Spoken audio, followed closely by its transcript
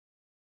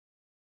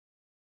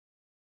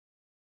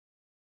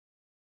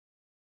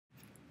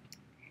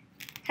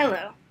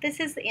Hello, this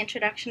is the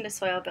Introduction to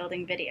Soil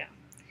Building video.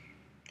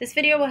 This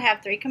video will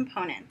have three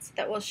components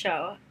that will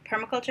show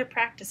permaculture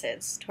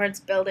practices towards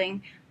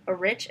building a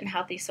rich and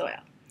healthy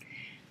soil.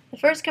 The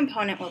first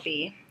component will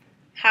be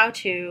how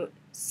to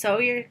sow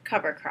your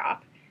cover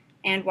crop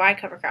and why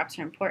cover crops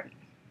are important.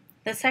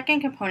 The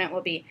second component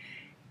will be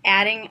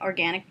adding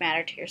organic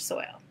matter to your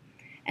soil.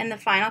 And the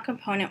final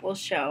component will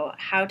show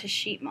how to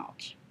sheet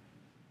mulch.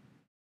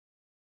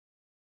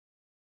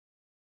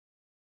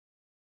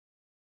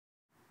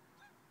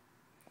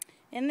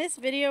 In this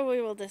video, we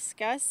will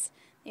discuss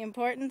the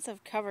importance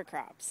of cover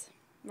crops.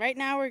 Right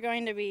now, we're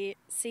going to be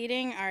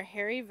seeding our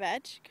hairy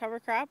vetch cover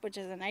crop, which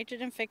is a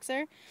nitrogen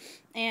fixer,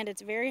 and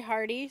it's very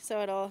hardy, so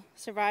it'll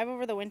survive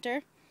over the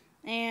winter,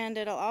 and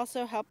it'll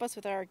also help us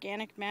with our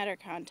organic matter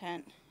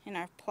content in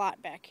our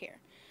plot back here.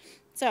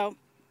 So,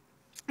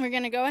 we're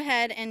going to go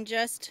ahead and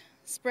just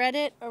spread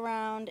it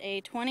around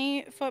a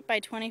 20-foot by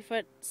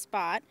 20-foot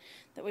spot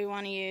that we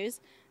want to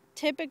use.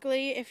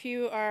 Typically, if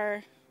you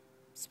are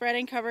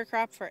spreading cover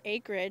crop for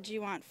acreage,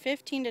 you want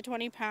 15 to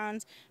 20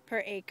 pounds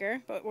per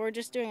acre, but we're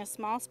just doing a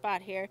small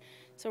spot here,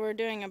 so we're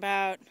doing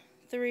about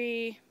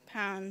 3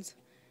 pounds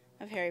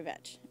of hairy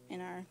vetch in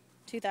our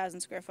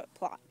 2,000 square foot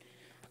plot.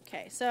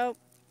 Okay, so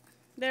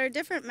there are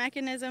different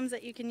mechanisms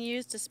that you can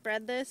use to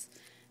spread this.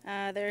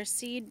 There are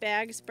seed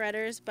bag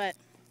spreaders, but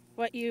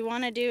what you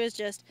want to do is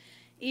just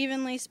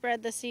evenly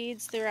spread the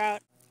seeds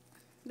throughout.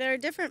 There are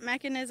different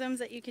mechanisms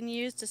that you can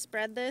use to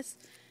spread this.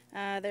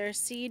 There are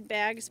seed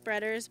bag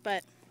spreaders,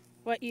 but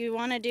what you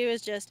want to do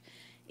is just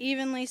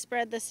evenly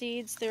spread the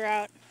seeds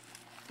throughout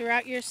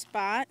your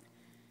spot,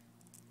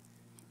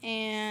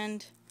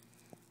 and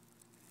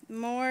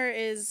more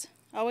is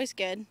always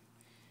good.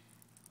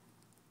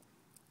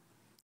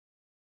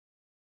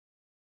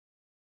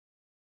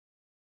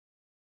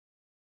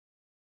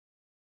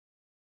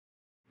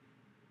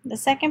 The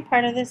second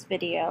part of this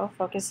video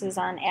focuses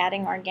on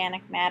adding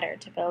organic matter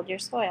to build your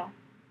soil.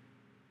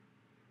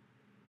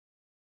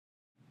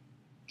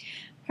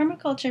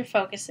 Permaculture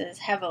focuses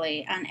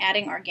heavily on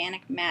adding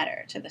organic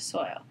matter to the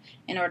soil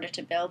in order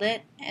to build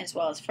it as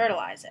well as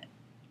fertilize it.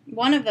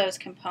 One of those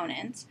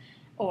components,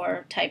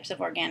 or types of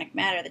organic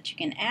matter that you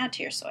can add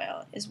to your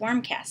soil, is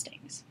worm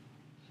castings.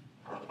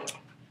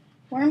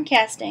 Worm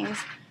castings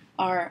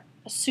are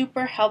a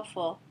super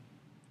helpful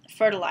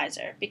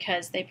fertilizer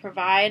because they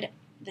provide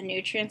the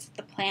nutrients that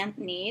the plant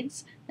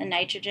needs, the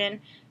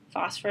nitrogen,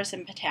 phosphorus,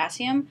 and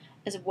potassium,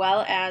 as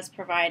well as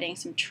providing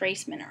some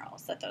trace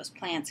minerals that those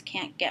plants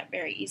can't get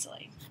very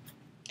easily.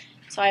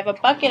 So I have a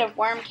bucket of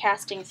worm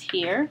castings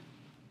here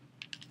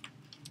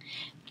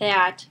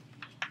that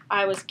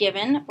I was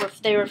given.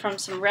 They were from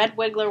some red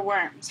wiggler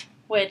worms,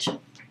 which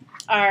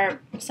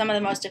are some of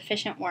the most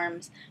efficient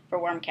worms for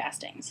worm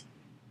castings.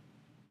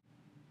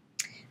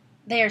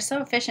 They are so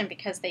efficient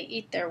because they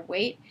eat their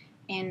weight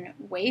in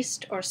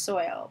waste or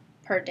soil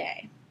per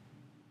day.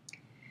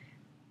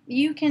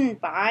 You can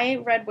buy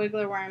red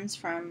wiggler worms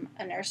from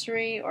a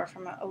nursery or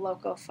from a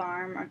local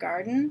farm or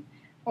garden,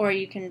 or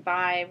you can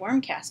buy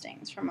worm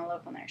castings from a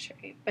local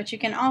nursery. But you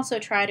can also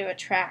try to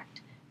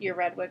attract your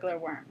red wiggler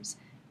worms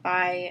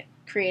by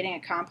creating a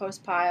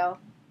compost pile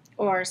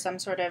or some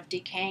sort of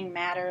decaying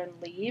matter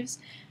and leaves,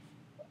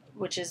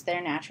 which is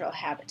their natural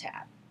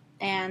habitat.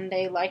 And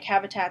they like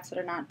habitats that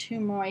are not too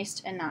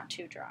moist and not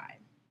too dry.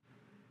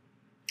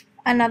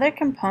 Another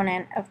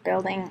component of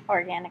building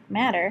organic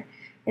matter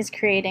is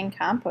creating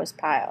compost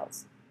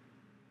piles.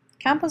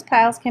 Compost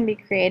piles can be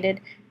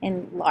created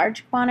in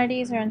large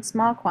quantities or in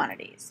small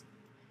quantities.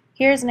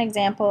 Here's an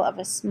example of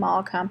a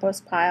small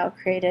compost pile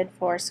created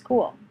for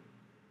school.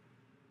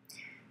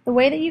 The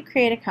way that you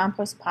create a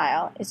compost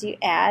pile is you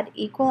add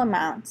equal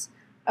amounts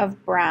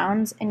of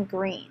browns and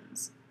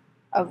greens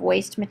of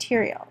waste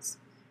materials.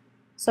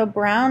 So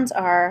browns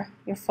are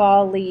your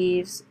fall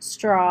leaves,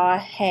 straw,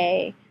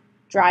 hay,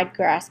 dried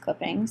grass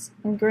clippings,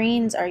 and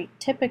greens are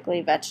typically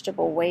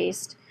vegetable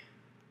waste,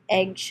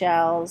 egg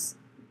shells,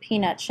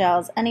 peanut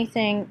shells,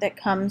 anything that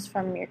comes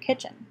from your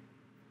kitchen.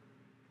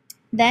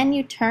 Then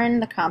you turn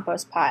the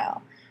compost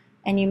pile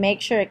and you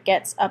make sure it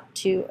gets up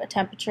to a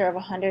temperature of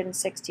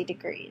 160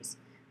 degrees.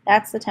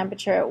 That's the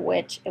temperature at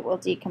which it will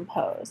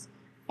decompose,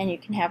 and you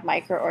can have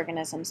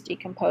microorganisms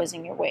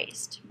decomposing your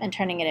waste and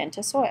turning it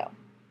into soil.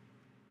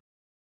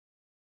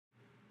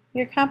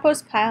 Your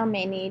compost pile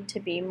may need to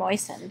be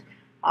moistened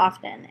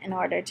often in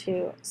order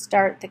to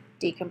start the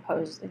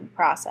decomposing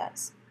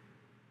process.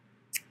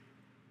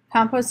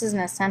 Compost is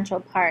an essential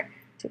part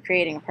to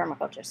creating a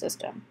permaculture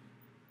system.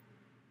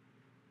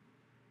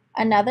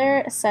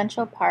 Another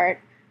essential part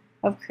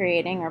of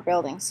creating or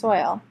building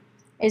soil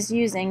is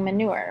using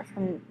manure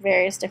from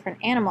various different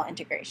animal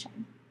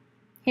integration.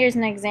 Here's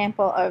an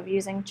example of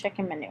using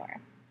chicken manure.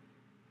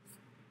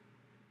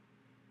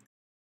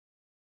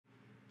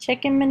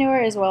 Chicken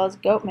manure as well as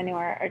goat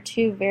manure are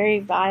two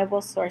very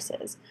viable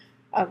sources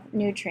of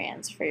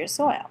nutrients for your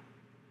soil.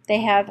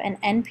 They have an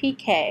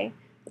NPK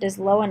that is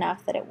low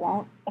enough that it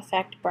won't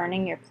affect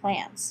burning your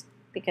plants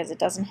because it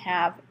doesn't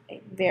have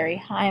a very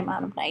high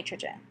amount of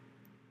nitrogen.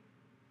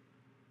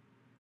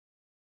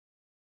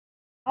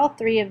 All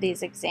three of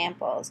these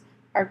examples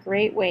are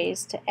great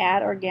ways to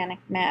add organic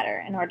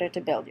matter in order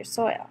to build your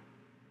soil.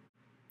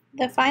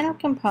 The final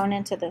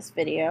component to this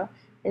video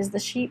is the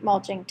sheet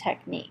mulching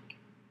technique.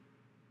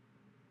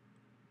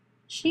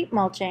 Sheet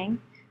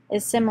mulching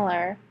is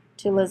similar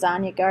to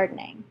lasagna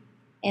gardening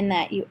in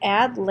that you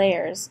add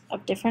layers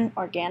of different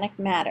organic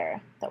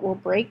matter that will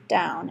break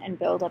down and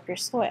build up your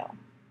soil.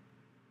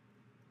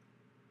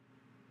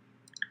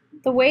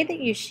 The way that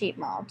you sheet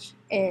mulch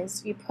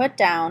is you put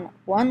down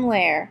one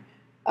layer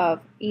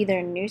of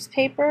either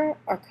newspaper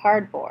or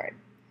cardboard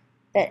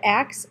that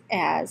acts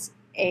as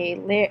a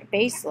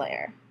base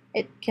layer.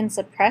 It can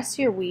suppress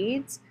your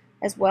weeds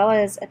as well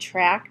as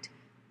attract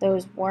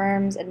those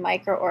worms and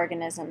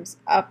microorganisms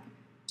up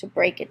to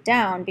break it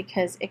down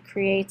because it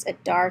creates a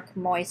dark,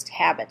 moist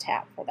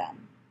habitat for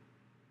them.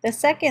 The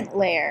second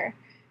layer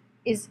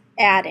is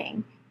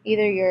adding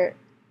either your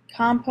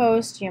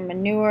compost, your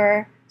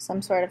manure,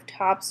 some sort of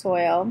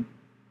topsoil,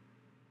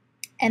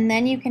 and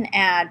then you can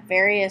add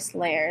various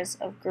layers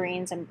of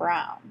greens and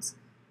browns,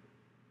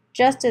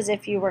 just as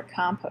if you were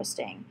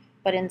composting,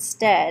 but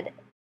instead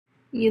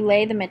you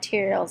lay the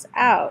materials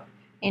out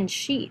in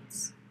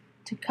sheets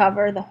to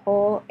cover the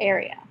whole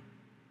area.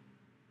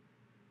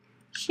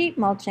 Sheet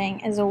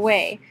mulching is a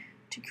way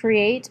to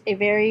create a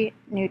very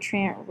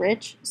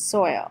nutrient-rich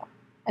soil,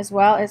 as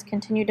well as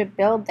continue to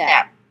build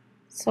that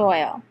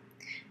soil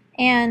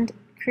and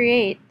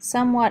create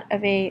somewhat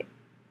of a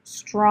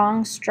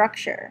strong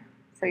structure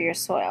for your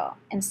soil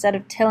instead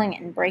of tilling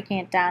it and breaking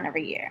it down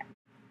every year.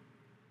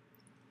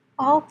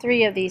 All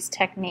three of these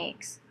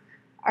techniques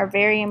are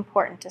very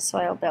important to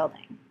soil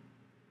building.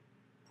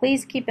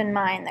 Please keep in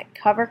mind that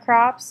cover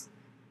crops,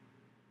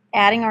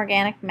 adding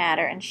organic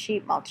matter, and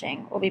sheet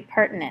mulching will be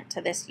pertinent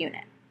to this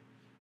unit.